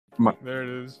There it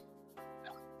is.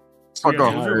 Fuck Yeah,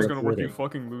 off. told you it was gonna work, you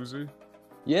fucking loser.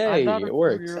 Yay, it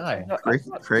works. Hi.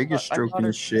 Craig is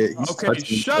stroking shit. He's Okay,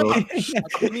 touching shut himself.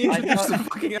 up! Let me introduce the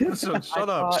fucking episode. Shut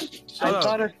up. I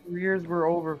thought our careers were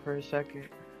over for a second.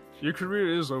 Your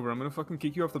career is over. I'm gonna fucking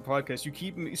kick you off the podcast. You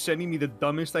keep sending me the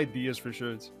dumbest ideas for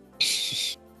shirts.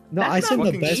 No, That's I send the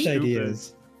fucking best stupid.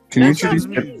 ideas. Can you That sounds introduce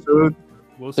the mean. episode?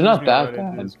 Wilson's not gonna that write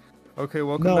it bad. is. Okay,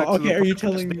 welcome No, back to okay, the are you podcast.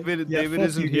 telling me- David, yeah, David fuck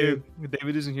isn't you, here.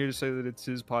 David isn't here to say that it's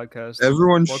his podcast.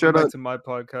 Everyone Welcome shut back up. to my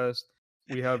podcast.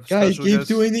 We have Guys, special keep guest.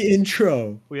 doing the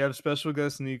intro. We have special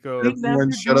guest Niko. We never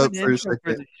Everyone shut do up an for a intro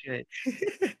second. this shit.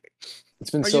 It's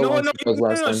been Oh, so you know long what? No, since I was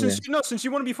last time here. since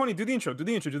you want to be funny, do the intro. Do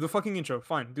the fucking intro.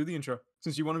 Fine, do the intro.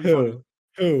 Since you want to be funny.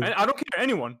 Who? I don't care.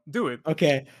 Anyone, do it.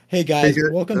 Okay. Hey guys, Hey,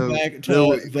 welcome back to no,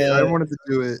 wait, I the. wanted to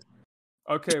do it.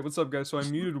 Okay, what's up, guys? So I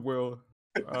muted Will.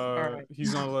 Alright.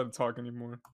 He's not allowed to talk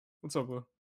anymore. What's up, Will?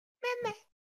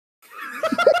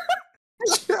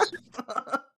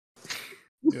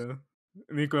 Yeah,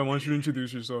 Niko, I want you to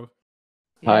introduce yourself.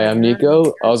 Hi, I'm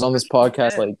Niko. I was on this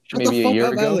podcast like Shut maybe the a fuck year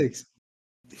up, ago. Alex.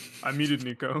 I muted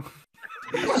Niko.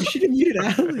 You should have muted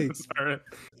Alex. Alright,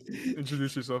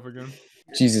 introduce yourself again.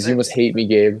 Jesus, you must hate me,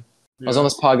 Gabe. I was on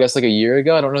this podcast like a year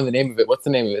ago. I don't know the name of it. What's the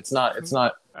name of it? It's not.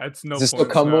 That's no Is it still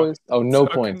points Cum now. Boys? Oh, no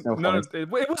It's points. No no, points. it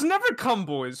was never Cum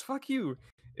Boys. Fuck you.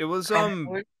 It was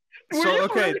Were So you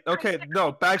okay, really okay, trying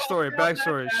no to backstory, calm down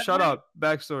backstory. that Shut badly? up,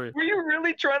 backstory. Were you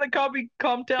really trying to calm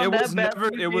down It that was bad? never,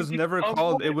 it was never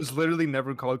called. It was literally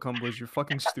never called Cum Boys. You're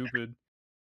fucking stupid.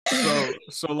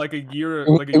 So like a year,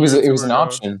 like a It was year or two an ago-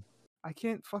 option. I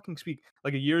can't fucking speak.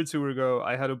 Like a year or two ago,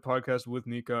 I had a podcast with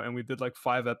Niko, and we did like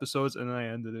 5 episodes, and then I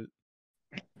ended it.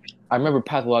 I remember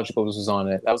Pathological was on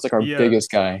it. That was like our Yeah. biggest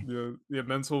guy. Yeah,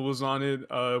 Mental was on it.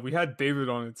 We had David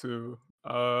on it too.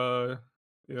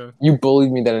 Yeah, You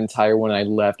bullied me that entire one. I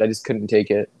left. I just couldn't take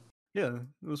it. yeah,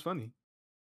 it was funny.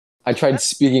 I tried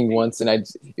speaking once, and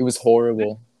it was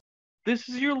horrible. This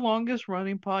is your longest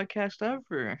running podcast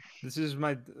ever. This is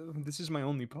my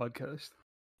only podcast.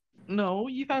 No,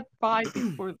 you've had 5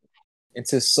 before.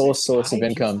 It's his sole source of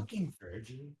income.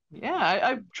 Yeah,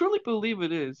 I truly believe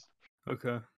it is.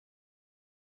 Okay.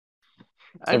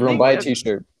 I Everyone think buy a that-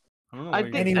 T-shirt. I don't know. I why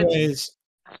you- think- Anyways,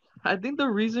 I think the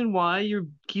reason why you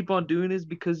keep on doing it is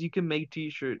because you can make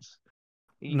T-shirts.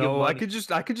 You get No, I money. could just.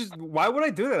 Why would I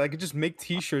do that? I could just make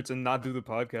T-shirts and not do the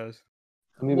podcast.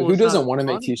 I mean, Well, who it's doesn't not want to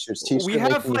make fun. T-shirts? T-shirt We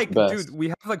have making is like, the best. dude, we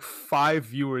have like 5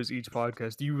 viewers each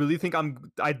podcast. Do you really think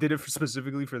I did it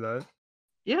specifically for that?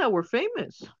 Yeah, we're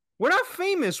famous. We're not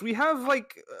famous. We have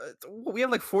like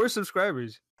 4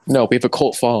 subscribers. No, we have a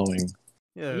cult following.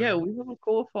 Yeah. Yeah, we have a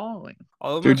cool following.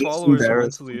 All of They're my just followers are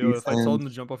embarrassed mentally to be ill. If I told fans. them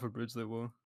to jump off a bridge, they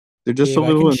will. They're just Gabe, a I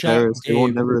little can shout- embarrassed. They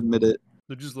won't Gabe. never admit it.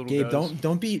 They're just little Gabe, guys.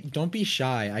 don't be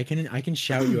shy. I can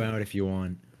shout you out if you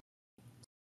want.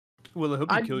 Well, I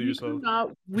hope you kill we do yourself.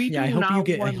 not. We Yeah, I do hope not you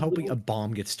get. I want hope little- a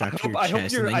bomb gets stuck to your I hope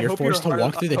chest, and then I you're hope forced to hard-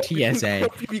 walk through the I hope I TSA.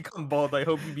 hope you become bald. I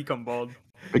hope you become bald.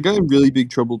 I got in really big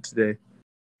trouble today.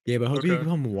 Yeah, but I hope you Okay.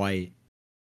 become white.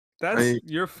 That's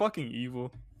you're fucking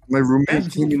evil. My roommate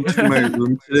came into my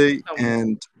room today,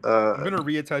 and I'm gonna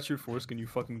reattach your foreskin, you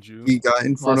fucking Jew. he got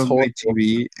in front That's of my horrible.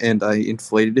 TV, and I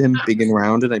inflated him big and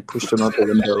round, and I pushed him out the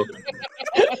window.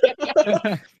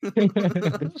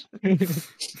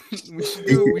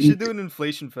 we should do an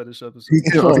inflation fetish episode. He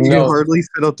could, Oh, he could no. hardly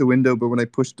fit out the window, but when I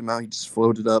pushed him out, he just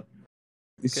floated up.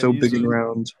 He's Okay, so he's big and a-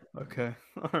 round. Okay.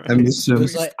 Alright. I miss It him.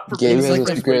 was like Gabe it was has like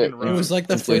a the secret it was like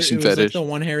the inflation it was like fetish. the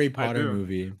one Harry Potter do.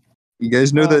 movie. You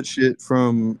guys know that shit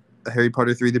from Harry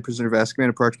Potter 3: The Prisoner of Azkaban,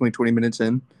 approximately 20 minutes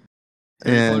in?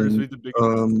 Harry Potter's And really the big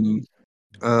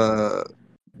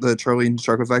the Charlie and the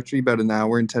Chocolate Factory, about an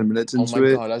hour and 10 minutes Oh into my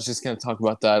it. god, I was just gonna talk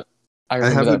about that. I I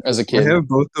remember have that as a I kid. have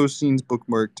both those scenes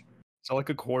bookmarked. Is that like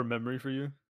a core memory for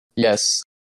you? Yes.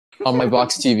 On my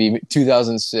box TV,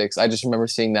 2006. I just remember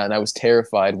seeing that and I was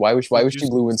terrified. Why was she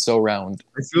blue and so round?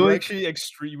 I You feel were like actually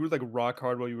extreme. You were like rock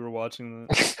hard while you were watching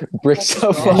that. Bricks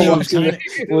up Oh, while She was watching kinda-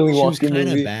 the Willy She was Wonka kind of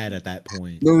movie. bad at that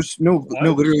point. no,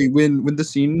 What? literally when the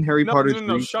scene in Harry No, Potter no,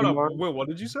 no, 3 shut came up. on- Will, what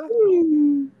did you say?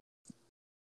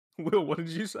 Will, what did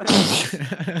you say?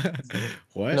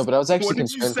 What? No, but I was actually What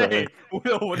did you concerned for say? her.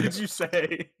 Will, what did you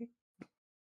say?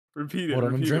 Repeat it. Hold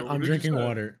on, repeat it. What I'm did you drinking say?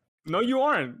 water. No, you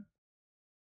aren't.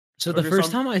 So the Okay,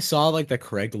 first so I'm- time I saw like the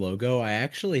Craig logo, I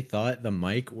actually thought the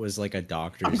mic was like a I'm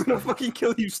doctor's. gonna fucking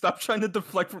kill you. Stop trying to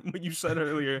deflect from what you said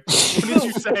earlier. What did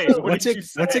you say? What What's did it? you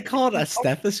say? What's it called? A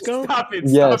stethoscope? Stop it.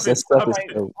 Yes, stop it, that's stop what it.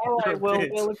 it's All You're right, a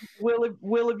Will, bitch.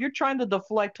 Will, if you're trying to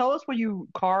deflect, tell us what you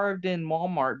carved in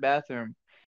Walmart bathroom.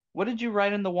 What did you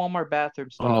write in the Walmart bathroom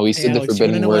Oh stall? no, he Hey, said the Alex, you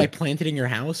wanna forbidden know what I word. planted in your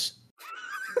house?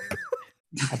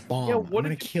 A bomb. Yeah, I'm what gonna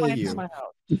did you kill plant in you. my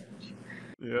house?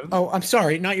 Yeah. Oh, I'm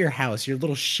sorry, not your house, your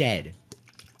little shed.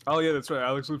 Oh yeah, that's right.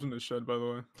 Alex lives in the shed, by the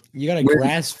way. You got a Where-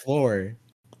 grass floor.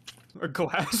 A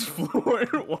glass floor.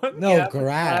 What? No, Yeah,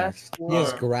 grass. He has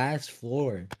floor. grass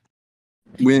floor.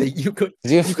 When You could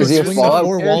Is he a, you is could he a swing the Fallout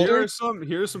four character? wall.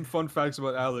 Here are some fun facts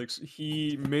about Alex.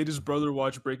 He made his brother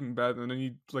watch Breaking Bad, and then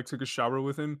he like took a shower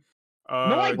with him. No,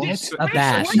 I He What? se- A he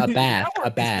bath, sexually- a bath,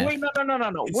 a bath. Wait, no.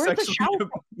 He Where's the sexually, shower?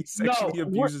 he sexually No,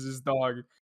 abuses his dog.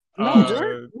 No,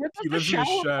 where He does the lives in a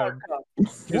shower part shed. come?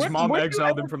 His mom Where'd you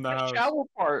exiled ever him from the get house. shower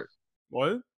part?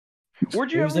 What?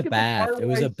 Where'd you It was ever a get bath. the part It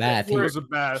was where a bath. It He was a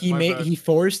bath. he My made bad. he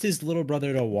forced his little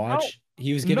brother to watch.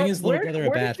 He was giving his little brother a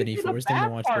where did bath, you and he do the forced him to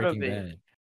bath watch part of Breaking it? Bad.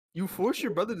 You force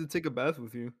your brother to take a bath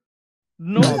with you.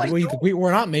 No, No, I don't.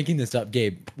 we're not making this up,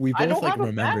 Gabe. We I both don't like have a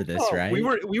remember this, bathtub.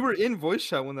 right? We were in voice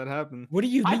chat when that happened. What do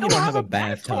you I mean you don't don't have have a a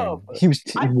bathtub. bathtub? He was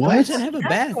I Who what? doesn't have a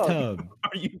bathtub?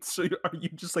 Are you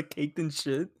just like caked in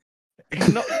shit?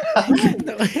 No,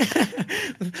 No.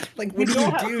 Like, We what do don't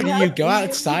you have- do? we Do have- you go we-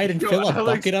 outside and Yo, fill a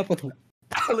Alex- bucket up with?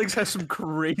 Alex has some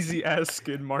crazy ass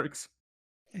skin marks.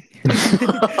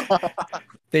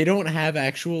 They don't have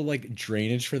actual like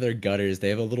drainage for their gutters. They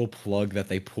have a little plug that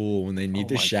they pull when they need Oh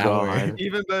to my shower. God.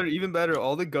 Even better.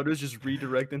 All the gutters just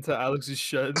redirect into Alex's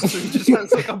shed, so he just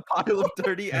has like a pile of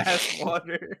dirty ass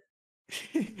water.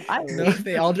 I No, hate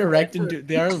they this all direct forever. into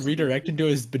they are redirected to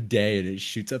his bidet and it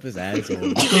shoots up his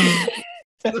asshole.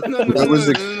 That was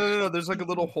the- No. There's like a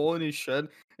little hole in his shed,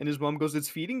 and his mom goes, "It's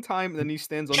feeding time." And then he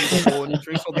stands under the hole and he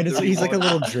drinks all the And dirty he's like a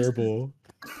water. little gerbil.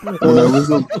 when I was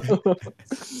a,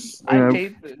 I when I,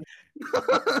 hate this.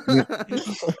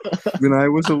 when I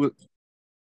was a li-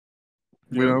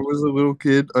 when Yeah. I was a little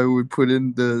kid, I would put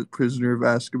in the Prisoner of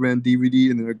Azkaban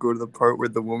DVD, and then I'd go to the part where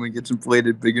the woman gets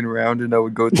inflated big and round, and I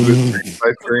would go through it frame by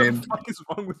What frame. the fuck is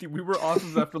wrong with you? We were off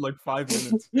of that for like 5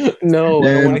 minutes. No,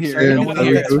 I don't want And- to hear it. I and don't want to I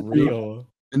hear would it. go It's through- real.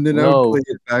 And then I No. would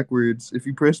play it backwards. If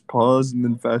you press pause and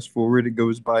then fast forward, it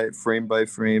goes by it frame by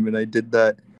frame. And I did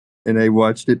that, and I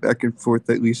watched it back and forth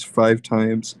at least 5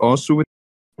 times. Also, with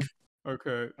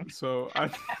Okay, so I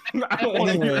don't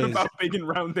want to hear Anyways. about big and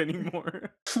round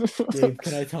anymore. Gabe,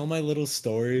 can I tell my little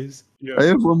stories? Yeah. I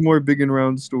have one more big and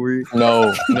round story.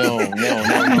 No.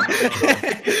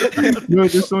 No,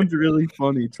 this one's really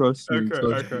funny. Trust me.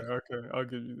 trust me. Okay. I'll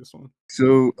give you this one.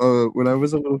 So, when I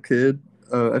was a little kid,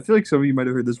 I feel like some of you might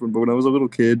have heard this one, but when I was a little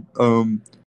kid,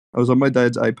 I was on my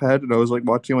dad's iPad and I was like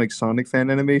watching like Sonic fan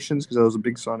animations because I was a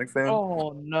big Sonic fan.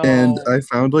 Oh no. And I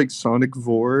found like Sonic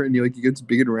Vor, and he gets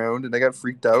big and round, and I got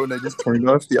freaked out, and I just turned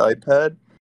off the iPad.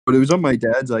 But it was on my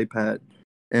dad's iPad,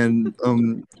 and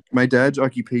my dad's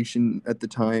occupation at the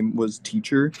time was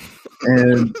teacher,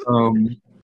 and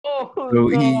Oh, so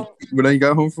no. when I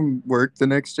got home from work the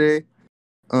next day,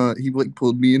 he like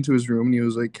pulled me into his room, and he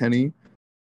was like, "Kenny,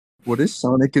 what is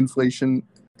Sonic inflation?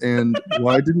 And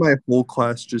why did my whole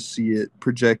class just see it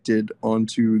projected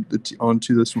onto the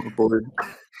smartboard?"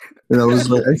 And I was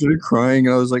like, I started crying,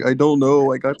 and I was like, I don't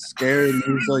know, I got scared. And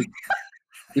he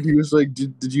was like,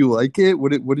 did you like it?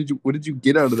 What did you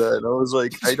get out of that? And I was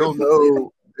like, I don't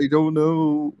know.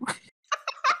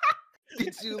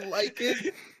 Did you like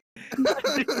it?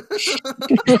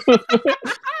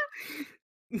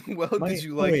 Well, did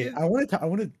you like wait, it? I want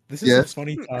to. This is Yes. a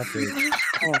funny topic.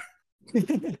 Oh.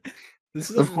 This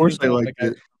is a Of course I funny liked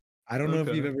topic. it. I don't know if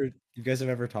Okay. you guys have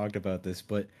ever talked about this,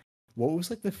 but what was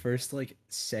like the first like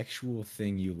sexual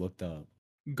thing you looked up?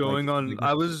 Going Like, on, like-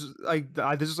 I was like,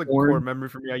 this is like Porn. core memory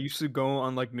for me. I used to go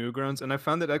on like Newgrounds, and I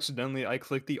found it accidentally. I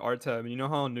clicked the art tab, and you know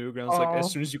how on Newgrounds, like as Oh,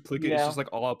 soon as you click it, it's yeah. just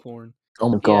like all porn. Oh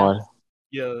my God.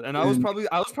 Yeah, and I was And- probably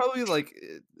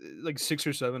like 6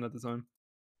 or 7 at the time.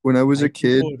 When I was I a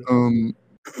kid, Googled-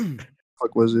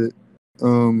 fuck was it?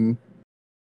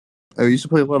 I used to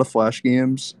play a lot of Flash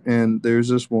games, and there's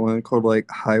this one called like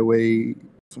Highway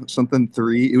something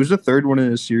 3. It was the third one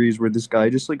in a series where this guy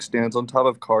just like stands on top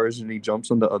of cars and he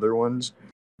jumps onto other ones,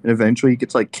 and eventually he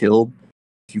gets like killed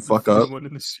if you fuck The third up. one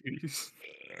in the series.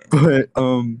 But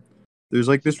there's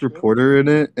like this reporter in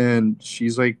it, and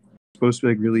she's like supposed to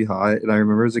be like really hot. And I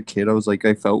remember as a kid, I was like,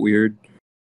 I felt weird.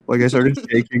 Like I started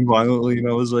shaking violently, and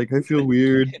I was like, I feel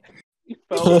weird. You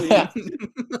felt weird.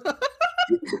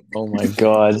 Oh my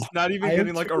God. Not even I have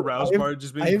getting like two- aroused I have- by it,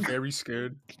 just I being have- very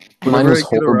scared. Mine Whenever was I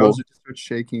get horrible. aroused, I just start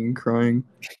shaking and crying.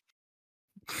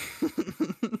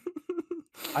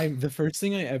 The first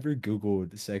thing I ever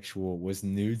Googled sexual was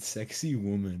nude sexy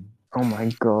woman. Oh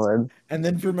my god. And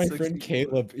then for my It's friend 64.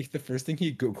 Caleb, the first thing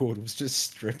he googled was just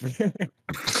stripper.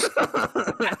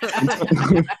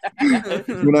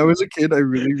 When I was a kid, I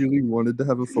really, really wanted to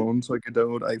have a phone so I could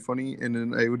download iPhoney, and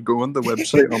then I would go on the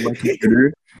website on my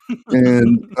computer,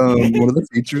 and one of the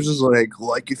features is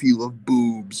like if you love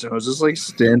boobs. And I was just like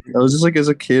standing. I was just like as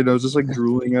a kid, I was just like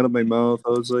drooling out of my mouth. I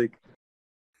was like,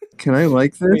 can I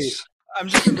like this? I'm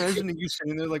just imagining you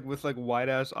sitting there like with like wide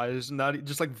ass eyes, not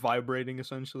just like vibrating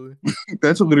essentially.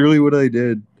 That's literally what I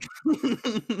did.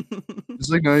 It's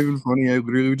like not even funny. I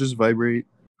literally would just vibrate.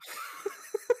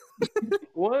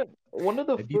 What? One of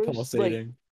the It'd be first like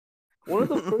pulsating. one of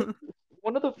the first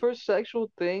one of the first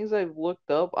sexual things I've looked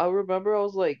up. I remember I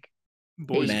was like,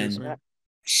 Boys Men.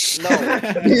 kissing. no,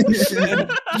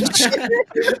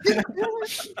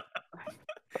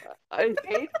 I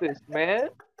hate this, man.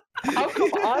 How come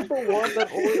I'm the one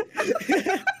that always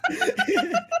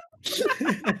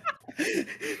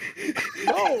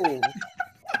no,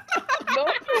 no.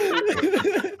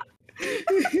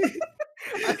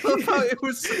 I love how it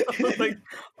was so like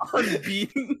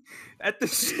unbeaten at the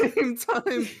same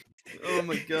time. Oh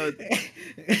my god.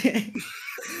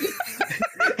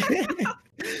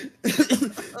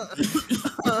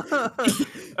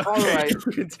 All right.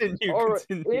 Continue. All right.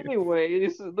 Continue.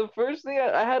 Anyways, the first thing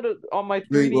I had on my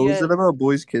Wait, what was 3DS. it about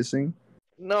boys kissing?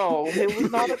 No, it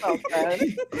was not about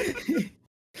that.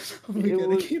 Oh my It god,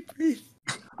 was- I can't breathe.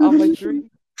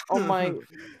 On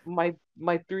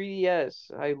my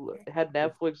 3DS, had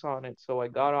Netflix on it, so I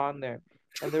got on there,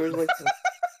 and there was like a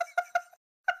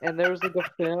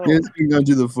film. You guys didn't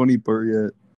do the funny part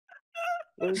yet.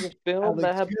 There was a film Alex,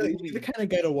 that had you're the boobies. kind of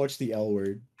guy to watch the L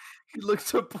Word. He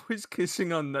looked up boys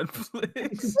kissing on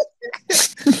Netflix.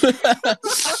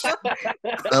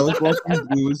 Alex watching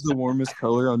blue is the warmest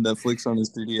color on Netflix on his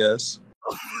 3DS.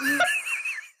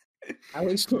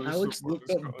 Alex Oh, so looked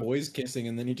fucking up God. boys kissing,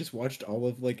 and then he just watched all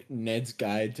of like Ned's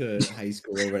Guide to High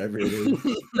School or whatever it is.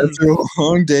 After a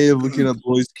long day of looking at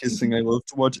boys kissing, I love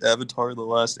to watch Avatar: The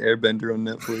Last Airbender on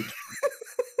Netflix.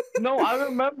 No, I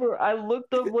remember I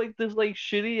looked up like this like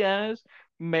shitty ass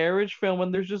marriage film,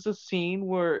 and there's just a scene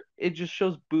where it just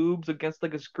shows boobs against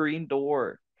like a screen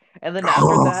door, and then after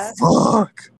Oh, that,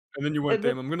 fuck! And then you went, And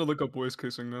then- damn, I'm gonna look up boys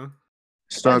kissing now.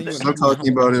 Stop talking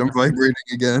about it. I'm vibrating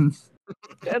again.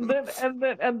 and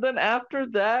then after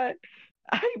that,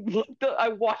 I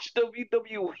watched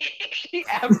WWE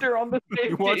after on the same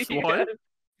You watched DS. what?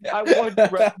 I watched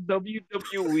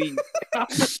WWE on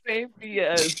the same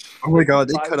DS. Oh my god,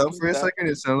 they Five cut out for a minutes second.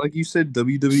 It sounded like you said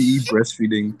WWE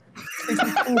breastfeeding.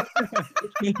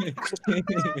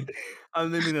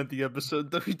 I'm naming that the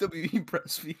episode WWE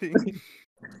breastfeeding.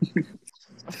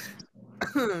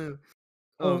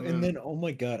 Oh, man. and then oh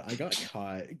my god, I got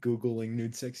caught googling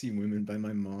nude sexy women by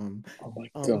my mom. Oh my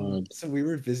god. So we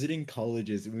were visiting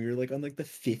colleges, and we were like on like the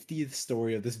 50th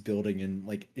story of this building in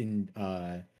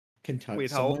Kentucky.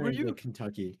 Wait, how old somewhere were in, you? like,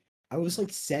 Kentucky. I was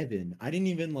like 7 I didn't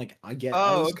even like I get.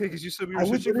 I Oh, was, okay, because you said we I were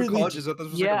was switching for literally colleges. I thought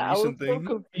this was Yeah, like I a was recent so thing.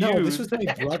 confused. No, this was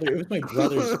my brother. It was my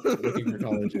brother's looking for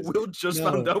colleges. Will just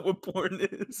No. found out what porn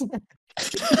is.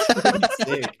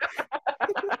 Sick.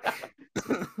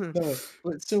 No,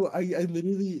 but so I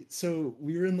literally, so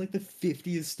we were in like the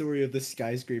 50th story of the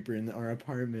skyscraper in our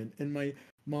apartment, and my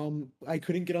mom, I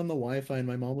couldn't get on the Wi-Fi, and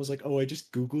my mom was like, "Oh, I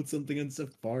just Googled something on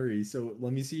Safari, so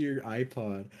let me see your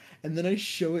iPod." And then I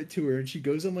show it to her, and she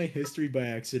goes on my history by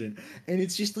accident, and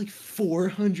it's just like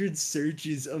 400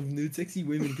 searches of nude sexy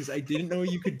women because I didn't know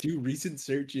you could do recent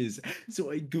searches.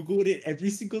 So I Googled it every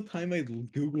single time I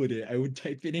Googled it. I would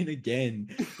type it in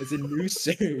again as a new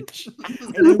search,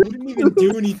 and I wouldn't even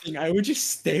do anything. I would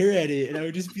just stare at it, and I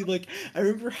would just be like, I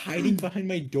remember hiding behind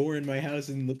my door in my house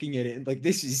and looking at it, and like,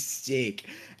 this is sick.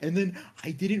 And then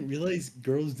I didn't realize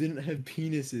girls didn't have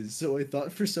penises, so I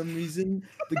thought for some reason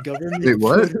the government. Wait,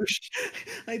 what?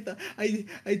 I thought I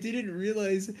didn't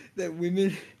realize that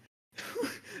women.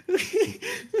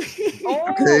 Oh,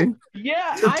 Okay.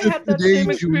 yeah, Such I a had that today,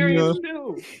 same experience Julia.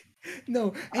 too.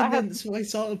 No, I and then had- so I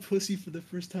saw a pussy for the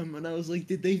first time, and I was like,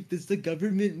 does the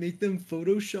government make them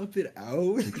Photoshop it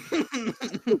out?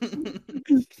 I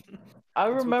That's what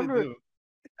they remember do.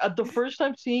 the first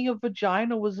time seeing a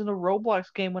vagina was in a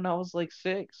Roblox game when I was like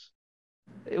 6.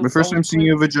 My first time seeing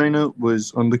a vagina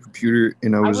was on the computer,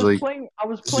 and I was like, playing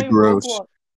this is Roblox. gross.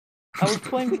 I was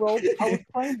playing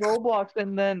Roblox,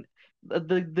 and then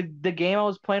the game I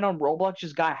was playing on Roblox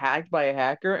just got hacked by a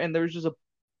hacker, and there was just a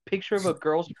picture of a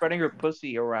girl spreading her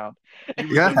pussy around. You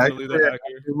were Yeah, definitely the hacker.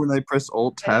 when I pressed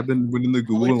Alt Tab and went in the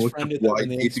Google and Alex looked up friended them why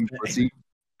and they taping expect- pussy.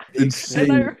 they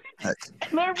Insane.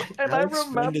 And I Alex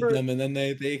friended remember them, and then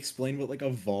they explained what like a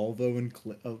Volvo and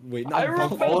wait, not I A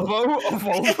remember- Volvo? A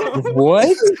Volvo?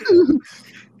 What?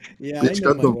 Yeah, I Bitch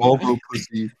know got my the way. Volvo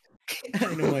pussy.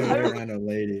 I know my way around a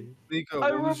lady. Nico,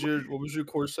 I what was your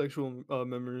core sexual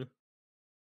memory?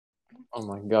 Oh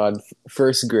my god.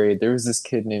 First grade, there was this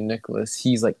kid named Nicholas.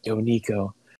 He's like, yo,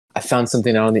 Nico, I found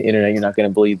something out on the internet. You're not gonna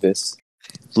believe this.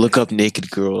 Look up naked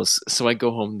girls. So I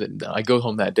go home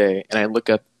that day and I look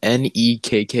up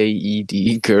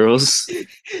NEKKED girls.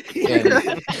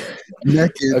 And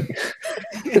Naked. okay.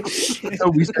 That's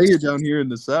how we say it down here in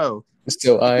the South.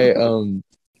 So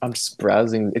I'm just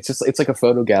browsing. It's like a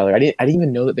photo gallery. I didn't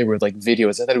even know that there were like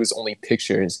videos. I thought it was only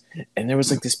pictures. And there was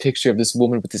like this picture of this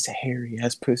woman with this hairy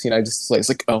ass pussy, and I just like, it's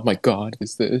like, oh my god,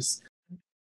 is this?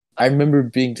 I remember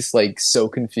being just like so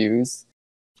confused.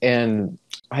 And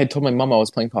I had told my mom I was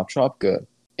playing Pop Shopka,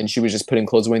 and she was just putting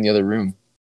clothes away in the other room.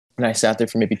 And I sat there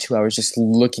for maybe 2 hours just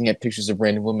looking at pictures of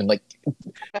random women. Like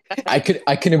I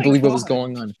couldn't believe what was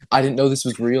going on. I didn't know this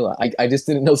was real. I just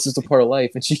didn't know this was a part of life.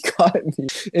 And she caught me.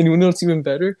 And you know what's even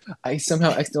better? I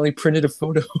somehow accidentally printed a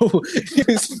photo. It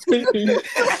was printing.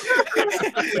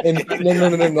 And no,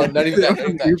 not even that. Not even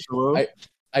that.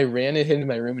 I ran and hid in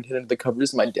my room and hid under the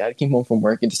covers. My dad came home from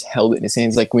work and just held it in his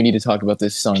hands like, we need to talk about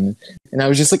this, son. And I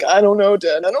was just like, I don't know,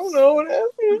 Dad. I don't know what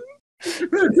happened.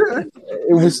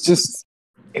 It was just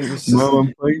Mom,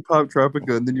 I'm playing Pop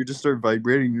Tropica, and then you just start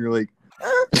vibrating, and you're like,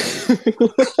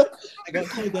 I got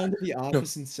called down to the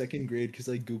office in second grade because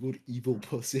I googled evil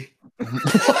pussy.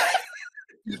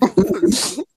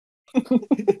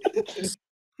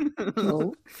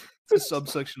 No. It's a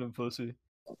subsection of pussy.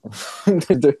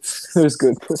 There's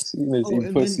good pussy and there's Oh, evil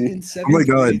and pussy. then in oh seventh my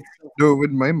god. grade, No,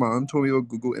 when my mom told me about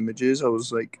Google Images, I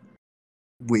was like,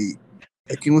 wait,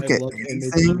 I can look I at love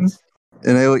anything? images.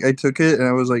 And I took it, and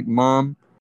I was like, Mom,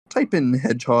 type in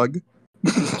hedgehog.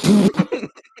 And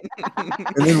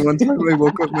then one time I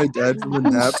woke up my dad from a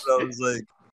nap, and I was like,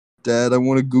 Dad, I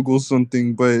want to Google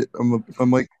something, but I'm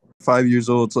like 5 years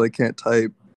old, so I can't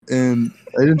type. And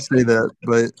I didn't say that,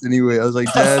 but anyway, I was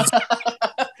like, Dad,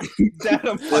 Dad,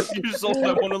 I'm 5 years old.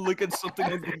 I want to look at something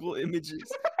on Google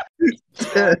Images.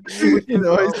 Dad, you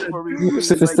know, I said,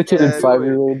 Sophisticated Dad,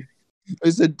 5-year-old. I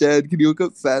said, Dad, can you look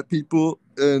up fat people?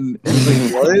 And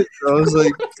he's like, what? And I was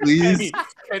like, please.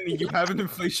 Kenny, you have an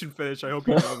inflation fetish. I hope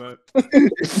you know that.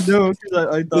 No, because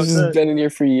I thought This has that. been in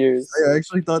here for years. I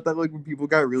actually thought that like when people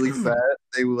got really fat,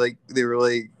 they were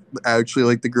like actually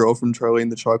like the girl from Charlie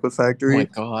and the Chocolate Oh Factory. my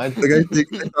god. Like I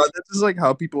thought this is like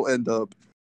how people end up.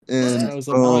 And I was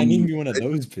like, oh, I need to be one of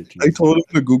those pictures. I told him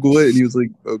to Google it, and he was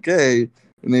like, okay.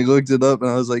 And they looked it up, and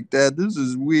I was like, Dad, this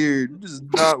is weird. This is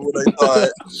not what I thought.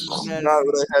 This is not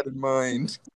what I had in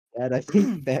mind. Dad, I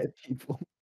hate fat people.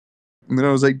 And then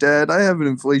I was like, Dad, I have an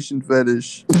inflation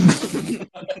fetish. Then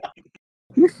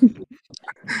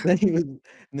and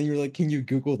then you were like, can you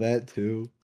Google that too?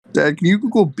 Dad, can you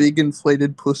Google big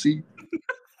inflated pussy?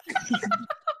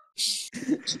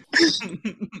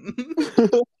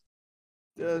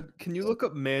 Dad, can you look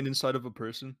up man inside of a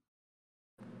person?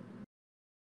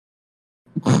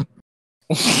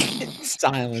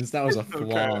 Silence. That was a flaw.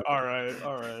 Okay, all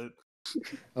right.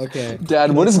 Okay. Dad,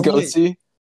 Can what I is tell my- goatsy?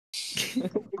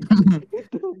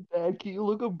 Dad, can you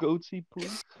look up Goatsy,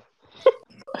 please?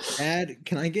 Dad,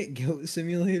 can I get Goat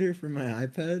Simulator for my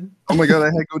iPad? Oh my god, I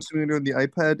had Goat Simulator on the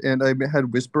iPad, and I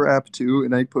had Whisper app too,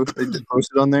 and I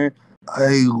posted on there.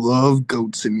 I love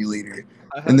Goat Simulator.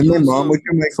 And then my mom looked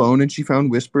at my phone, and she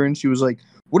found Whisper, and she was like,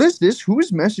 "What is this? Who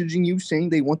is messaging you saying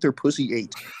they want their pussy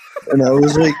ate?" And I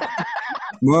was like,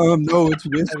 "Mom, no, it's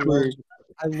Whisper."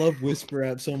 I love Whisper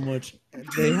app so much.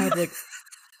 They have like,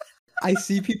 I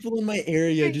see people in my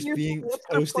area just being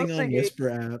posting on Whisper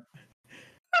app,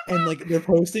 and like they're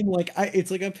posting like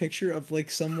it's like a picture of like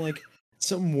some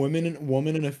woman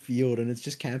in a field, and it's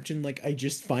just captioned like, I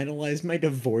just finalized my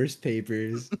divorce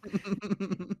papers.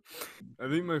 I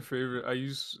think my favorite.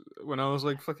 When I was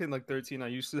like fucking like 13. I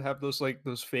used to have those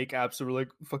fake apps that were like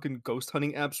fucking ghost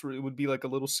hunting apps where it would be like a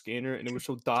little scanner and it would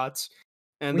show dots.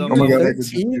 And When Oh my you're god, I did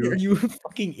this 13, too. are you a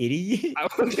fucking idiot? I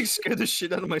would like scare the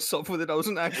shit out of myself with it. I was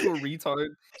an actual retard.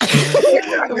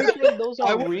 Those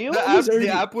I are would- real? The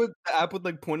app would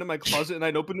like point at my closet and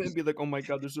I'd open it and be like, "Oh my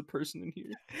god, there's a person in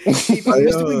here." I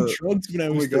was doing I, drugs when I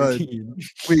oh was my God. 13.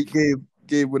 Wait,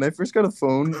 Gabe, when I first got a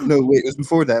phone, no, wait, it was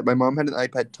before that. My mom had an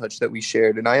iPad Touch that we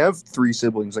shared, and I have 3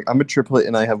 siblings. Like, I'm a triplet,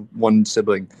 and I have 1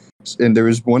 sibling. And there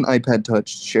was one iPad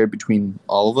Touch shared between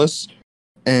all of us.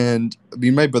 And me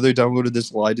and my brother downloaded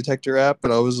this lie detector app,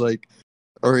 and I was like,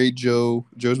 all right, Joe's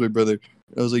my brother.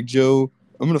 I was like, Joe,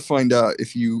 I'm gonna find out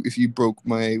if you broke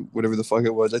my whatever the fuck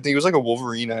it was. I think it was like a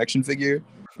Wolverine action figure,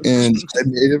 and I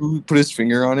made him put his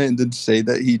finger on it and then say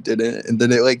that he did it, and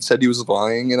then it like said he was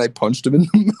lying, and I punched him in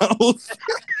the mouth.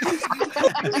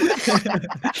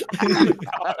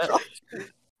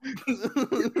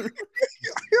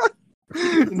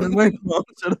 And then my mom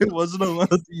said I wasn't allowed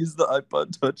to use the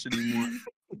iPod Touch anymore.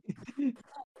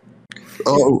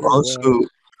 Oh, also,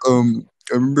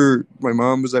 I remember my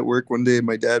mom was at work one day and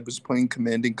my dad was playing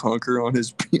Command and Conquer on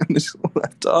his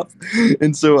laptop,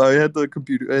 and so I had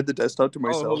the desktop to Oh,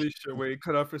 myself. holy shit! Wait,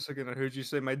 cut out for a second. I heard you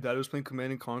say my dad was playing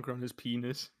Command and Conquer on his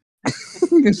penis.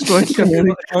 He's playing Command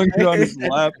and Conquer on his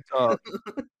laptop,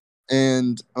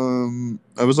 and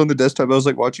I was on the desktop. I was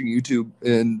like watching YouTube,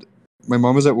 and my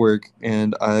mom was at work,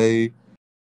 and I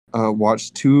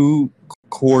watched two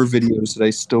core videos that I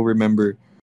still remember,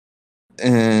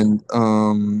 and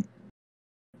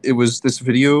it was this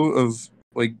video of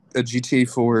like a GTA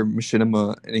 4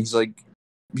 machinima, and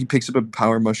he picks up a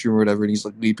power mushroom or whatever, and he's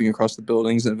like leaping across the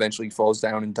buildings, and eventually falls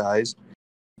down and dies.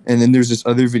 And then there's this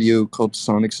other video called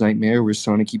Sonic's Nightmare, where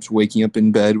Sonic keeps waking up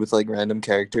in bed with like random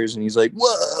characters, and he's like,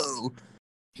 "Whoa!"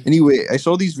 Anyway, I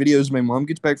saw these videos. My mom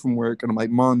gets back from work, and I'm like,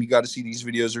 "Mom, you got to see these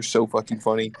videos. They're so fucking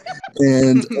funny."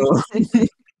 And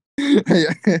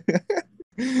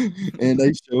and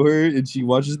I show her, and she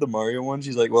watches the Mario one.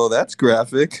 She's like, "Well, that's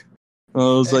graphic." I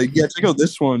was like, "Yeah, check out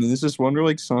this one." And there's this one where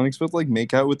like Sonic's supposed to like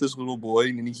make out with this little boy,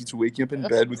 and then he keeps waking up in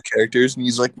bed with characters, and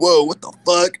he's like, "Whoa, what the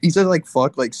fuck?" He said like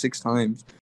 "fuck" like 6 times,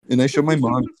 and I showed my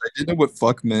mom. I didn't know what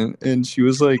 "fuck" meant, and she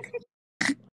was like,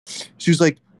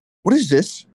 "What is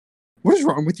this? What is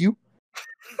wrong with you?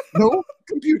 No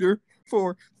computer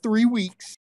for 3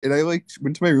 weeks." And I like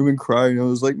went to my room and cried, and I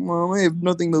was like, "Mom, I have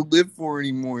nothing to live for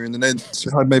anymore." And then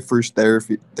I had my first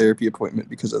therapy appointment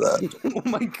because of that. Oh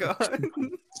my god!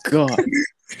 God.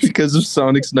 Because of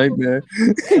Sonic's Nightmare.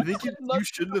 I think you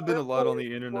shouldn't have been allowed on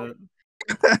the internet.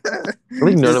 I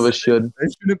think none of us should. I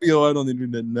shouldn't be allowed on the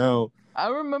internet now. I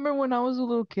remember when I was a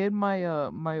little kid,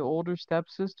 my older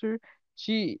stepsister,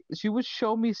 she would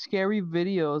show me scary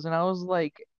videos, and I was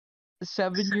like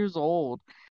 7 years old.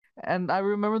 And I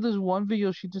remember this one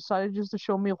video, she decided just to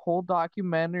show me a whole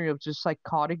documentary of just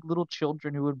psychotic little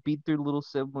children who would beat their little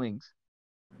siblings.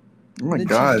 Oh my And then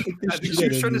god. she kicked the I think shit she out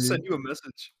was of trying to you. send you a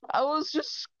message. I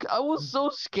was so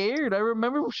scared. I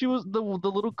remember she was the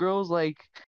little girl was like,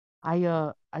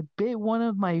 I bit one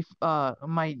of my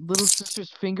my little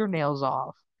sister's fingernails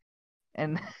off,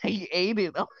 and I ate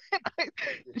it.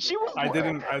 She was. I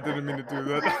didn't mean to do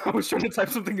that. I was trying to type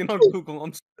something in on Google.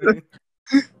 I'm sorry.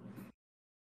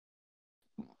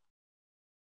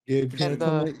 Gabe, can I And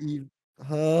tell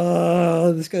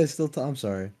my this guy's still. I'm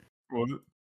sorry. What?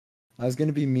 I was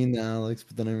gonna be mean to Alex,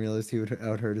 but then I realized he would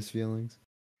hurt his feelings.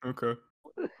 Okay.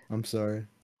 I'm sorry.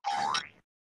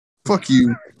 Fuck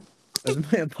you.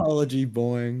 That's my apology,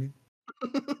 boing.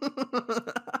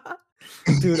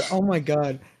 Dude, oh my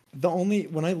god.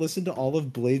 When I listened to all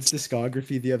of Blade's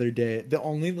discography the other day, the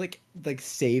only like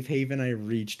safe haven I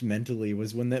reached mentally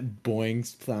was when that boing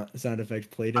sound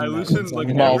effect played in I that listen one song like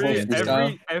in Malvo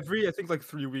Afghanistan. every I think like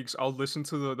 3 weeks I'll listen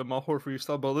to the Malhor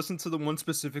freestyle, but I'll listen to the one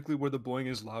specifically where the boing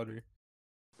is louder.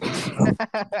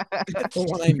 The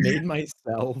one I made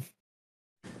myself.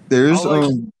 There's I'll,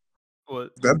 like-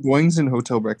 What? that boing's in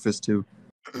Hotel Breakfast too.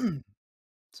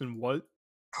 It's in what?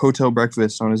 Hotel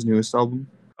Breakfast on his newest album.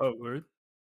 Oh, word.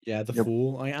 Yeah, the Yep.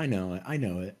 fool. I know it. I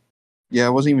know it. Yeah, I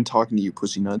wasn't even talking to you,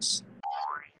 pussy nuts.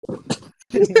 What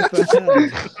the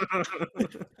hell?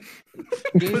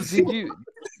 Gabe, did you?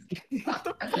 What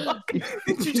the fuck?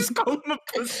 Did you just call him a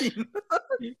pussy? What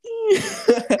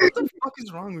the fuck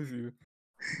is wrong with you?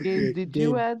 Gabe, did Gabe.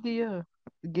 you add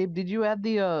Gabe, did you add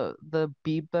the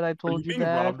beep that I Are told you you being to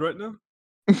add? robbed right now?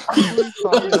 What are you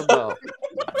talking about?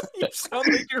 You sound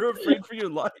like you're afraid for your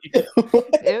life.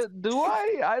 Do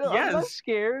I? I'm not Yes.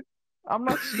 scared. I'm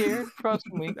not scared. Trust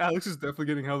me. Alex is definitely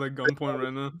getting held at gunpoint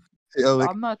right now. Hey, Alec,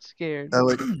 I'm not scared.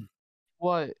 Alec,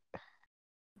 What?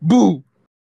 boo!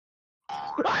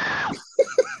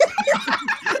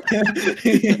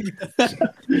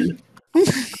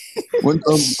 When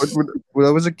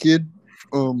I was a kid,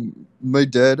 my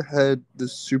dad had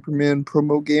this Superman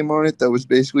promo game on it that was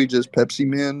basically just Pepsi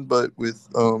Man, but with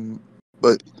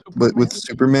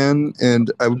Superman,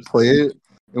 and I would play it.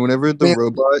 And whenever the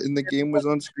robot in the game was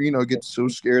on screen, I would get so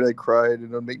scared I cried,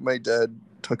 and I'd make my dad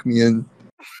tuck me in.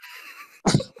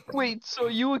 Wait, so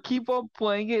you would keep on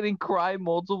playing it and cry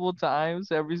multiple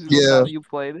times every single Yeah. time you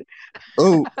played it?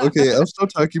 Oh, okay. I'll still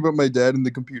talking about my dad and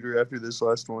the computer after this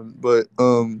last one, but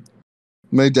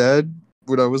my dad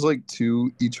when I was like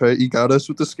 2, he got us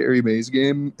with the Scary Maze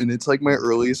game, and it's like my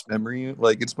earliest memory.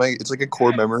 Like it's like a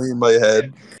core memory in my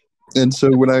head. And so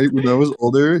when I was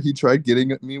older, he tried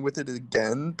getting me with it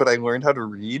again, but I learned how to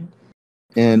read,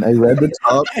 and I read the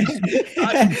top.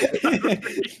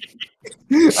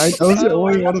 I was the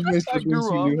only one of my siblings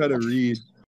who knew how to read,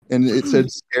 and it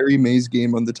said "Scary Maze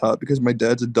Game" on the top because my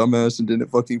dad's a dumbass and didn't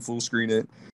fucking full screen it.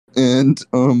 And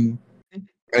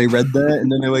I read that,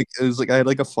 and then I had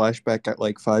like a flashback at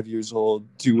like 5 years old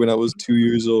to when I was 2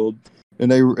 years old,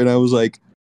 and I was like,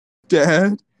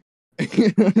 Dad.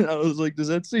 And I was like, does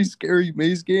that say Scary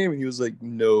Maze Game? And he was like,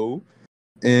 no.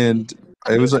 And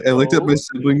I looked at my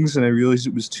siblings and I realized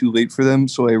it was too late for them,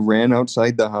 so I ran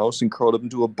outside the house and curled up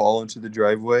into a ball into the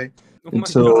driveway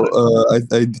until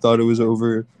I thought it was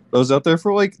over. I was out there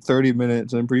for like 30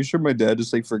 minutes, and I'm pretty sure my dad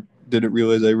just like didn't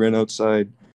realize I ran outside.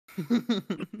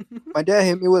 My dad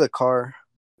hit me with a car.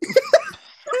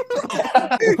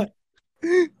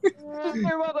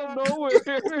 Came out of nowhere.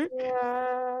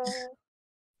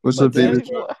 What's up, David?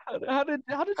 How did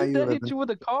How your you dad hit living? you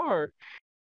with a car?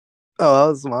 Oh,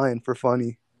 that was mine for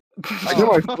funny. I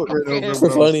got my foot right Okay. over For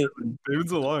when I was funny. 7.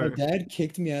 David's a My liar. dad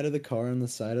kicked me out of the car on the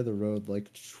side of the road like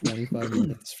 25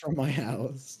 minutes from my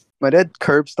house. My dad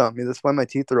curb stomped me. That's why my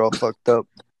teeth are all fucked up.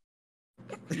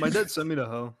 My dad sent me to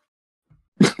hell.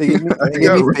 They gave me, I they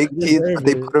gave me got- fake teeth, but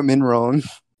they put them in wrong.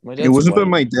 My It dad's wasn't by white.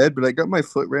 my dad, but I got my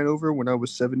foot ran over when I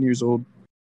was 7 years old.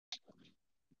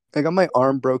 I got my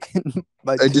arm broken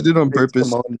by I did it on two big purpose.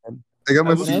 Samoan men. I got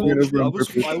my I foot was, When I ran was- over on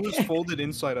purpose. I was folded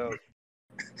inside out.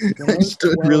 When I I was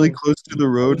stood really 12, close to the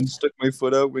road and stuck my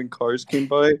foot out when cars came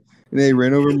by, and they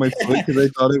ran over my foot because I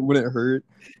thought it wouldn't hurt,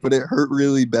 but it hurt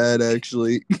really bad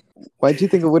actually. Why'd you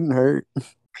think it wouldn't hurt?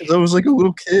 Because I was like a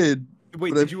little kid.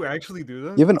 Wait, But I- did you actually do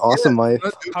that? You have an awesome life.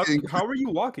 I'm not joking. How were you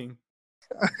walking?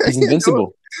 He's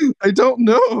invincible. I don't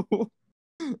know.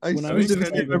 I When I just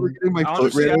was remember getting my foot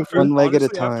Honestly, ran after, over. One leg at a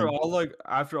honestly, after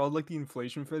time. all the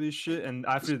inflation for this shit, and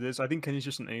after this, I think Kenny's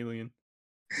just an alien.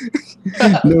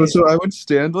 No, so I would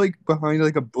stand like behind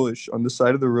like a bush on the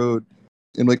side of the road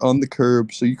and like on the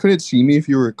curb, so you couldn't see me if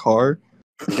you were a car.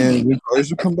 And when cars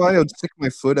would come by, I would stick my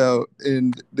foot out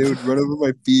and they would run over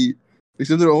my feet.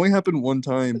 Except it only happened one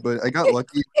time, but I got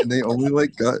lucky and they only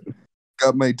like got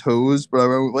my toes, but I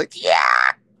went like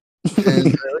yeah.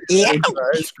 And You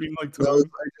scream like Toad.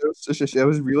 I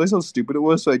was realized how stupid it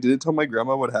was, so I didn't tell my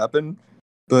grandma what happened.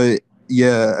 But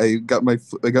yeah, I got my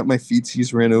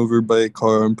feetsies ran over by a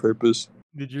car on purpose.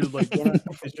 Did your did your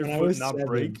when I foot was not 7,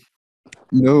 break?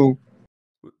 No,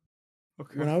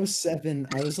 Okay. When I was 7,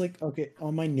 I was like, okay,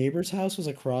 on my neighbor's house was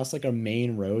across like a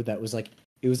main road that was like,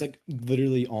 it was like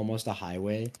literally almost a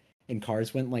highway, and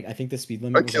cars went like, I think the speed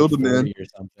limit was killed like a man. 40 or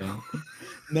something.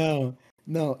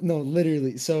 No,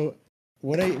 literally. So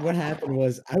what happened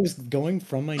was I was going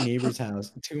from my neighbor's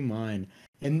house to mine,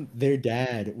 and their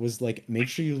dad was like, make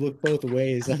sure you look both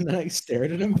ways. And then I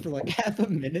stared at him for like half a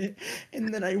minute,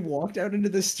 and then I walked out into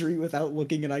the street without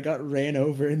looking, and I got ran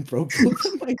over and broke both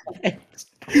of my legs.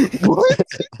 what?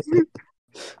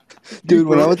 Dude,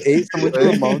 when I was 8, someone threw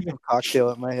a What? Molotov cocktail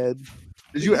at my head.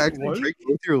 Did you actually What? break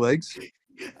both your legs?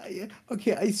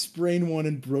 I sprained one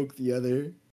and broke the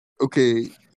other. Okay,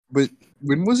 but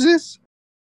when was this?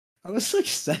 I was like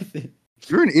 7.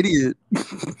 You're an idiot.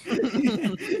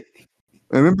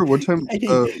 I remember one time I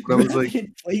when I was like,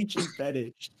 inflation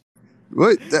fetish.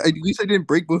 what? At least I didn't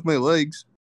break both my legs.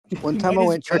 One You time might I as went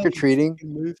well, you trick-or-treating,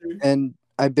 fucking loser. and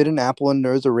I bit an apple and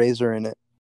there was a razor in it.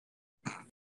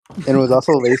 And it was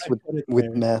also laced I put it with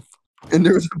there. meth. And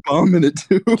there was a bomb in it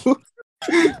too.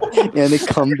 And it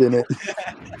cummed in it.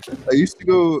 I used to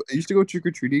go trick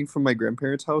or treating from my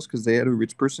grandparents' house because they had a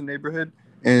rich person neighborhood.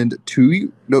 And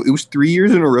it was 3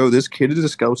 years in a row. This kid in a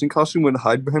skeleton costume would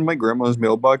hide behind my grandma's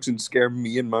mailbox and scare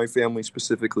me and my family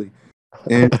specifically.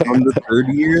 And on the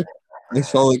 3rd year, I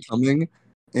saw it coming,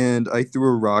 and I threw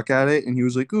a rock at it, and he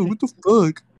was like, "Oh, what the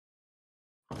fuck?"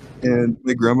 And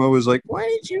my grandma was like, "Why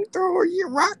did you throw your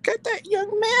rock at that young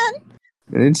man?"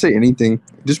 I didn't say anything.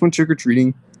 I just went trick or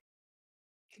treating.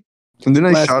 And then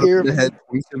I Last shot year- him in the head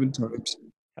 27 times.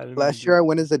 Last year I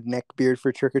went as a neckbeard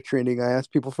for trick-or-treating. I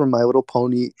asked people for My Little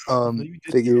Pony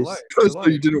figures. So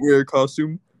you didn't wear a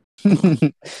costume?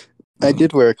 I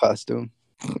did wear a costume.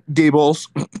 Gay balls.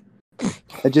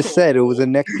 I just said it was a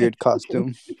neckbeard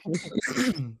costume.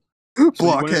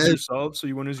 Blockhead. So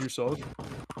you went as yourself?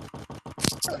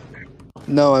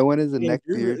 No, I went as a Yeah,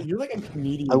 neckbeard. you're like a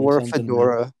comedian. I wore or a something, man.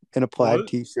 fedora and a plaid What?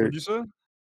 t-shirt. What'd you say?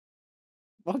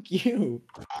 Fuck you.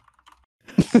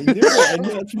 I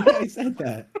knew that's why I said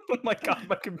that. Oh my god,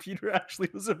 my computer actually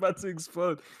was about to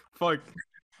explode. Fuck.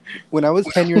 When I was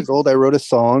 10 years old, I wrote a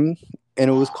song and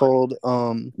it was called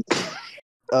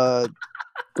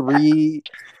 3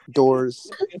 Doors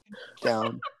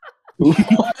Down.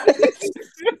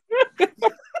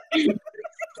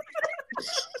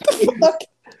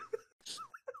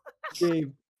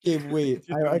 Gabe, wait.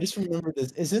 I just remembered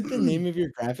this. Isn't the name of your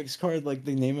graphics card like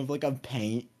the name of like a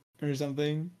paint or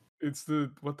something? It's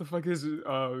the what the fuck is it?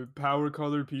 Power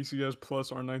Color PCS Plus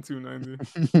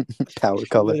R9290. Power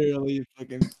color. Literally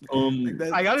fucking. Like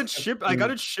that, I got it that's shipped. I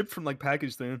got it shipped from like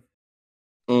Pakistan.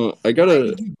 I Why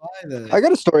gotta. did you buy that? I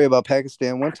got a story about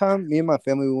Pakistan. One time, me and my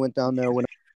family we went down there when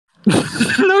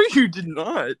No, you did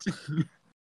not.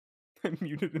 I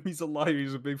muted him. He's a liar.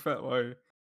 He's a big fat liar.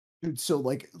 Dude, so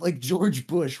like George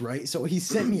Bush, right? So he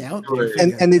sent me out there. Right. for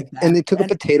and that- and they that- and they took a that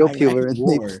potato Iraq peeler and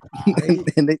war,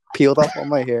 right? they peeled off all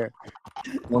my hair.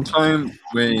 One time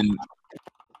when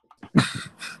I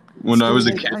So, was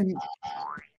a like, kid, I'm-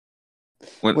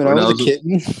 When I was a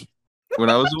kitten, when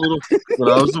I was a little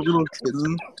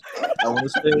kitten, I want to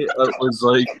say it was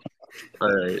like,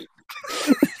 all right.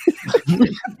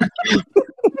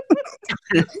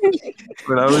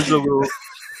 when I was a little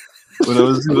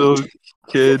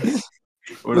kid,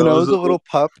 when I was a little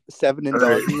pup, 7 and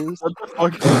Alright. dog years. what the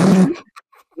fuck?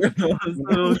 When I was a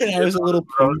little when I was a little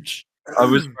pooch. I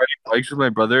was riding bikes with my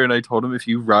brother, and I told him if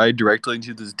you ride directly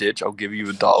into this ditch, I'll give you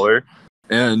 $1.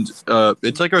 And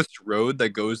it's like a road that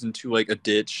goes into like a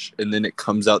ditch, and then it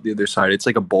comes out the other side. It's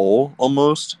like a bowl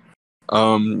almost.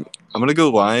 I'm gonna go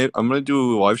live. I'm gonna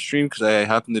do a live stream because I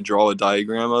happen to draw a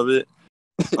diagram of it.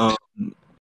 No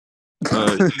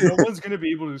one's gonna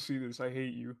be able to see this. I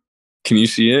hate you. Can you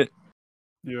see it?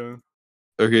 Yeah.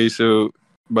 Okay, so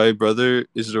my brother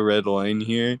is the red line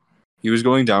here. He was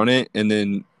going down it, and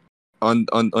then on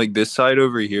like this side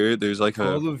over here, there's like For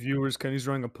all a. the viewers, Kenny's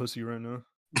drawing a pussy right now.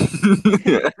 Put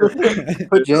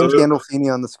James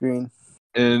Gandolfini on the screen.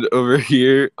 And over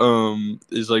here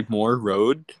is like more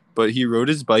road, but he rode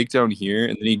his bike down here,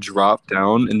 and then he dropped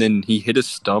down, and then he hit a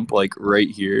stump like right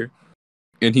here,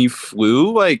 and he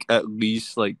flew like at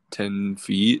least like 10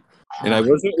 feet, and I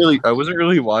wasn't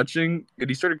really watching, and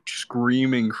he started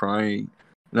screaming, crying,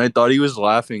 and I thought he was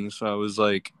laughing, so I was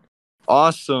like,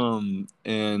 awesome.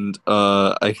 And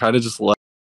I kind of just left,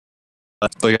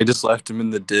 like I just left him in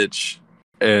the ditch,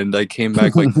 and I came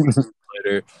back like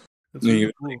later, That's and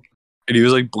really cool. he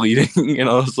was like bleeding, and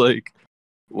I was like,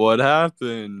 what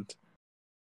happened?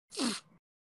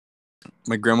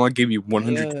 My grandma gave me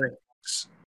 100 bucks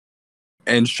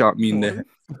and shot me in the head.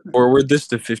 Forward this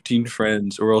to 15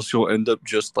 friends, or else you'll end up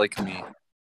just like me.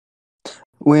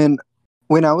 When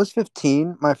I was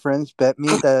 15, my friends bet me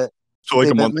that So like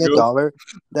they a bet month me ago. $1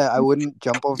 that I wouldn't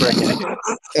jump over a hammock,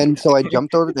 and so I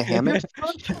jumped over the hammock,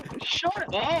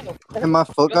 Shut up! and my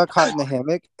foot got caught in the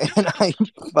hammock, and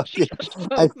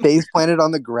I face planted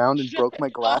on the ground and broke my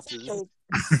glasses.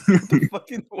 What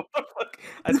the fuck?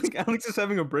 I think Alex is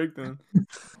having a breakdown.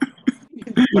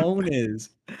 phone is.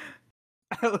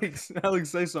 Alex,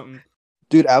 say something.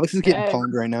 Dude, Alex is getting Hey.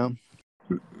 pwned right now.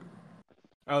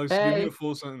 Alex, give me Hey. a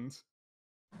full sentence.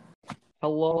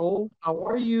 Hello, how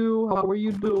are you? How are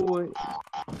you doing?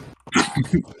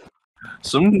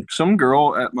 Some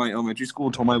girl at my elementary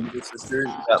school told my little sister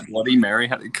that Bloody Mary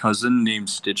had a cousin named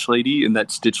Stitch Lady, and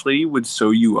that Stitch Lady would sew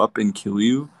you up and kill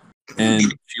you. And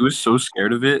she was so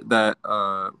scared of it that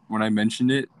when I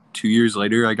mentioned it 2 years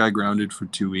later, I got grounded for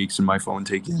 2 weeks and my phone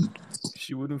taken.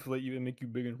 She wouldn't inflate you and make you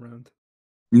big and round.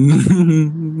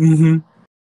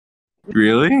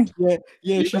 Really? Yeah,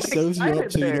 You she got sews you up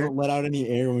excited so you there. don't let out any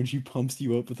air when she pumps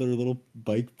you up with her little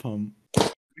bike pump.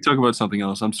 We talk about something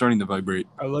else. I'm starting to vibrate.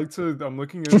 I'm looking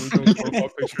at Niko's profile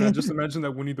picture, and I just imagine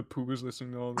that Winnie the Pooh is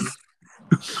listening to all this.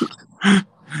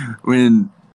 when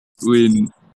I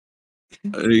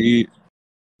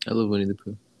love Winnie the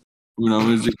Pooh. when I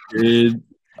was a kid,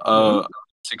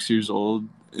 6 years old,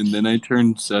 and then I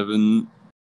turned 7,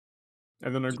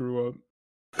 And then I grew up.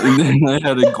 and then I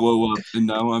had a glow up, and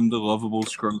now I'm the lovable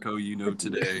Scrunko you know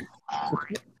today.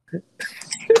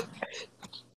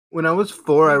 When I was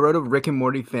 4, I wrote a Rick and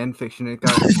Morty fan fiction. It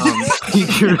got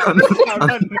featured on. I'm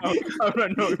not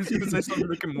know. I was gonna say something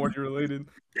Rick and Morty related.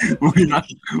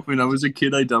 When I was a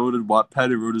kid, I downloaded Wattpad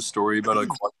and wrote a story about a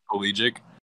quadriplegic,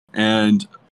 and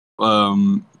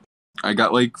I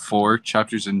got like 4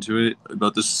 chapters into it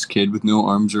about this kid with no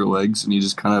arms or legs, and he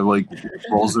just kind of like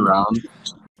rolls around.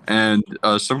 And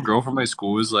some girl from my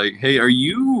school was like, "Hey, are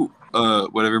you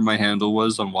whatever my handle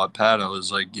was on Wattpad?" I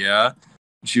was like, "Yeah."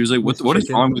 She was like, "What is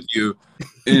wrong with you?"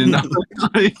 And I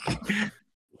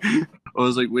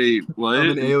was like, "Wait, what?"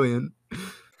 I'm an alien. I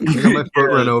got my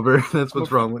foot run over. That's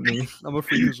what's wrong with me. I'm a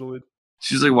freakazoid.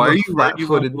 She's like, "Why I'm are a you writing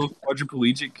about a flat-footed- little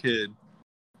quadriplegic kid?"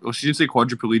 well, she didn't say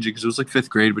quadriplegic because it was like 5th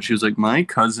grade, but she was like, my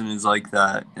cousin is like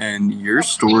that, and your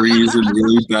story is in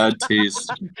really bad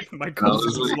taste. My cousin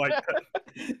was was like- like that.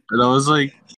 And I was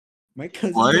like, My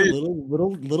cousin's What? a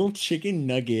little chicken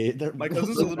nugget. That My rolls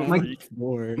cousin's a little around the freak.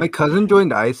 floor. My cousin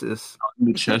joined ISIS. in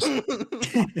the chest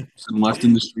and left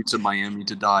in the streets of Miami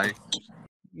to die.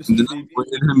 And Mr. then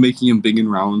Baby. him making him big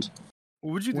and round.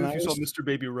 What would you do When if I you saw was- Mr.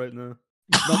 Baby right now?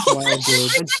 That's why I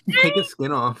did. Take his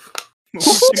skin off.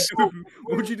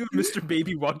 What would you do if Mr.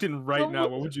 Baby walked in right now?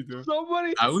 What would you do?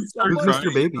 Somebody, I would start Who's crying.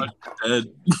 Mr. Baby? Dead.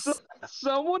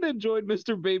 someone enjoyed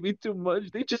Mr. Baby too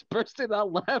much. They just bursted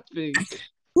out laughing.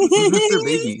 Who's Mr.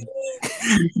 Baby?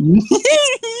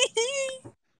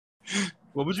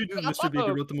 What would you do if Mr.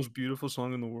 Baby wrote the most beautiful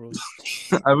song in the world?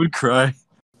 I would cry.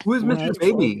 Who is When I Mr. was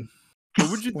Baby? What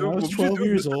would you do? When I What was would you 12 do if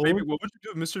years Mr. Baby? old- What would you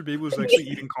do if Mr. Baby was actually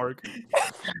eating Kark?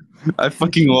 I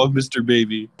fucking love Mr.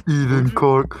 Baby. Eden you-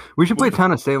 Cork. We should play what-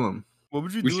 Town of Salem. What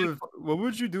would you We do should- if What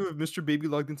would you do if Mr. Baby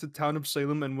logged into Town of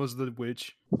Salem and was the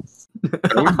witch?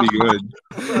 That would be good.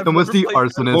 I've And was never the played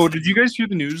that. arsonist. Oh, did you guys hear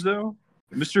the news though?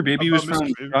 Mr. Baby About was Mr.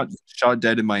 found Baby? shot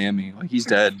dead in Miami. Like he's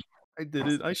dead. I did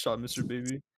it. I shot Mr.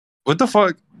 Baby. What the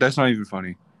fuck? That's not even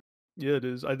funny. Yeah, it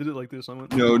is. I did it like this. I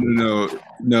went.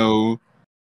 No.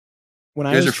 When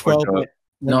You I guys was are fucked 12, up.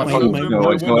 my- Not my- fucking- my- no,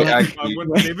 my- no, my- actually- When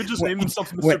David just named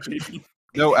himself Mr. What- Baby.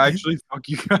 No, actually, fuck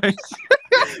you guys.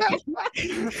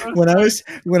 when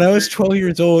I was 12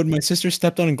 years old, my sister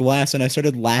stepped on glass and I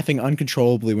started laughing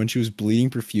uncontrollably when she was bleeding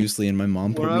profusely, and my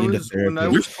mom put When me into when I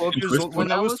therapy. was 12 years old,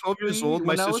 when I was 12 years old,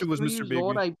 my sister was Mr.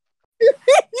 Baby.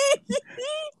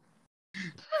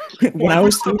 When I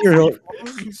was 3 years old,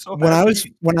 So when I happy.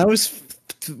 was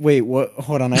wait, what?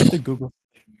 Hold on, I have to Google.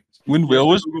 When Will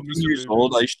was Google 3 Mr. years Baby.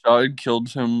 old, I shot and killed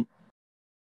him.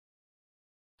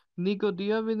 Niko, do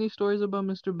you have any stories about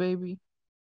Mr. Baby?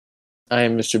 I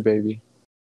am Mr. Baby.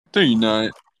 No, you're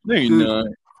not. No, you're Dude. not.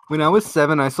 When I was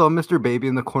 7, I saw Mr. Baby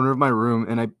in the corner of my room,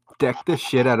 and I decked the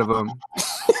shit out of him.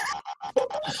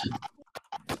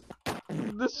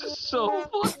 This is so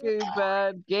fucking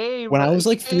bad game. When I was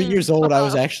like 3 years old, I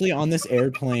was Stop. actually on this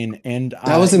airplane, and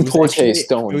That was in it poor actually- taste.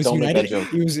 Don't it was make that United.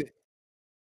 joke. It was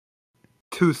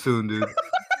Too soon, dude.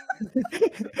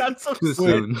 That's so Too sick.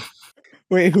 soon.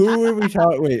 wait. Who were we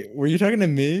talking? Wait, were you talking to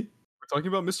me? We're talking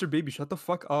about Mr. Baby. Shut the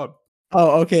fuck up.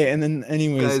 Oh, okay. And then,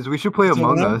 anyways, Guys, we should play So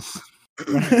Among when I- Us.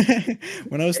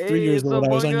 when I was 3 Hey, years it's old, I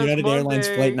was on Among Us United Airlines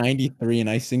Flight Monday. 93, and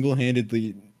I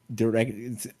single-handedly took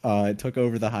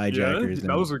over the hijackers. Yeah, that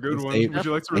and was a good I one. saved- Would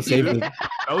you like to I repeat saved it? it.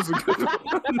 That was a good one.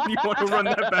 You want to run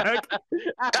that back?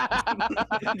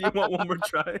 You want one more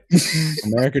try?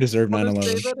 America deserved Wanna 9/11.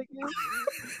 say that again?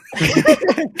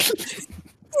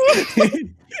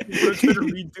 You want to try to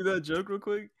redo that joke real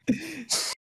quick?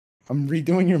 I'm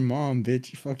redoing your mom,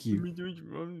 bitch. Fuck you.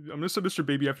 I'm gonna say Mr.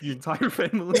 Baby after your entire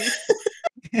family.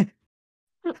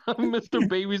 Mr.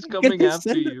 Baby's coming gonna after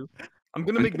send- you. I'm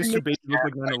gonna make Mr. Baby look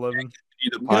like 9/11.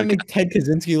 Need a I'm gonna podcast. make Ted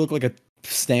Kaczynski look like a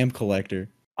stamp collector.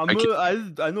 I'm I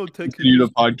gonna, I know Ted could Need a use-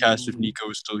 podcast if Nico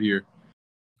is still here.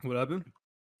 What happened?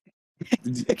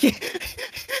 Okay.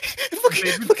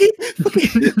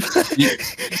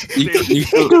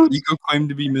 Nico claimed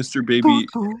to be Mr. Baby.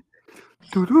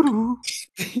 Doo-doo-doo.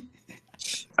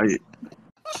 I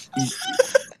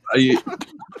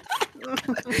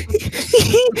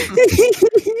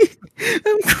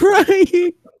I'm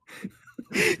crying.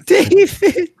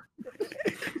 David.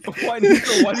 Why,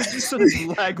 Nico? Why did you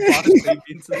send Black Boss Baby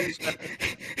into the chat?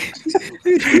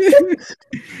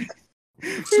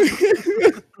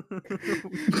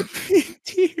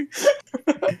 Tears.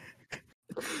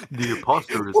 The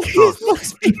imposter is Yes, sus.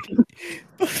 Boss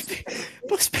Baby.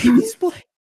 Boss Baby's black.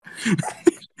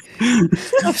 I'm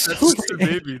That's so Mr. mad.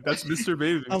 Baby. That's Mr.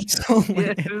 Baby. I'm so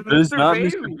mad. That is not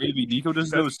Mr. Baby. Nico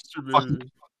doesn't know That's it's Mr. fucking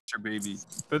Baby. Mr. Baby.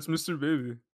 That's Mr.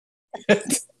 Baby. I'm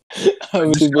I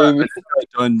Mr. just got Baby.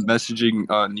 done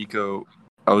messaging Nico.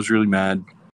 I was really mad.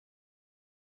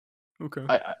 Okay.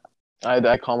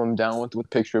 I calm him down with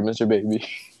picture of Mr. Baby.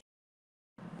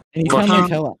 Anytime I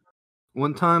tell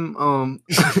One time,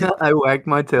 I whacked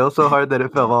my tail so hard that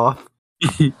it fell off.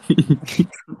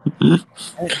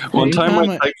 One time I Anytime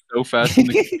I- typed so fast on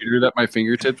the computer that my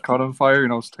fingertips caught on fire,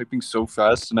 and I was typing so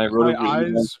fast, and I wrote My a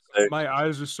really long essay. my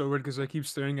eyes are so red because I keep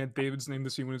staring at David's name to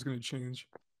see when it's gonna change.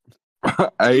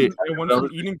 I It went from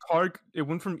eating Kark. It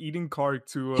went from eating Kark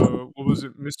to what was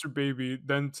it, Mr. Baby,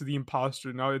 then to the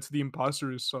imposter. Now it's the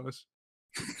imposter is sus.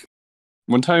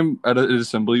 one time at an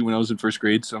assembly when I was in first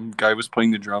grade, some guy was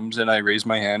playing the drums, and I raised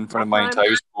my hand in front of my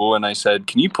entire school, and I said,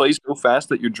 "Can you play so fast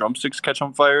that your drumsticks catch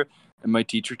on fire?" And my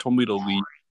teacher told me to leave.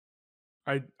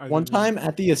 I One didn't. time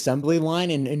at the assembly line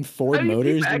in Ford How do you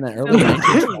keep Motors in the early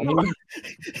accidentally-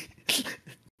 1920s.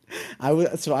 I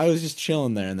was just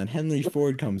chilling there, and then Henry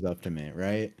Ford comes up to me,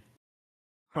 right?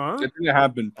 Huh? That didn't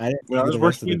happen. I didn't When I do was the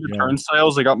rest of working the in job.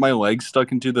 turnstiles, I got my legs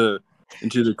stuck into the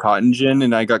cotton gin,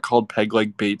 and I got called peg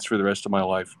leg baits for the rest of my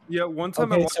life. Yeah, one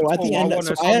time I Okay, walked so at into a the end, Wawa and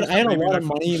so saw I had Mr. I had a Baby lot and of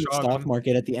I money in the fucking shot stock him.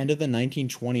 market at the end of the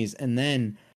 1920s, and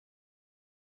then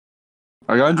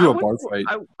I got I into a went bar to- fight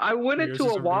I went Wait, into is this a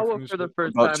already Wawa finished for the yet?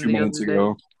 first about time 2 the minutes other day.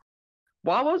 ago.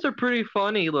 Wawas are pretty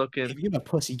funny looking. Gabe, you have a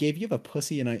pussy. Gabe, you have a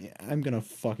pussy, and I'm gonna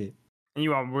fuck it. And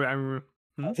you are.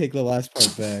 I'll take the last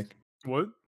part back. What?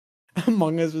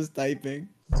 Among Us was typing.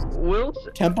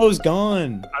 Wilson. Tempo's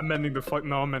gone. I'm ending the fuck.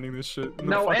 No, I'm ending this shit.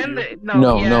 No, fuck end you. it. No,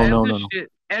 No, no, end no, this no.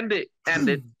 shit. End it. End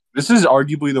it. This is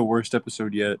arguably the worst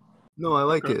episode yet. No, I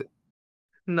like Okay. it.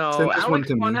 No, Send this one Alex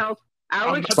to me. Funhouse. I'm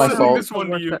Alex not my Funhouse sending fault. is this the one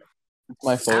to worst you. It's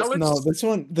my fault. Alex, No, this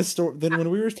one, the story. Then when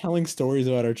we were telling stories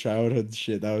about our childhood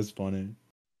shit, that was funny.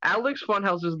 Alex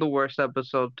Funhouse is the worst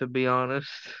episode, to be honest.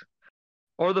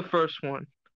 Or the first one.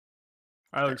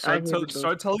 Alex, I hated those.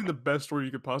 start telling the best story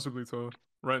you could possibly tell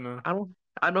right now.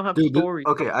 I don't have Dude, stories.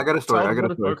 okay, I got a story. Tell I got a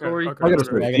us story. a story. Okay, I got a okay.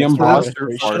 story. I The got a imposter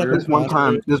story. Shut up, farted. This one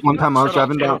imposter. time I was Shut up,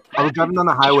 driving down. Caleb. I was driving down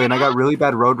the highway and I got really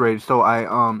bad road rage. So I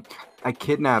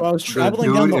kidnapped Well, I was the traveling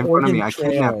dude down the in front of me. Oregon I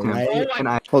Trail, kidnapped him, right? and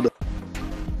I Hold up.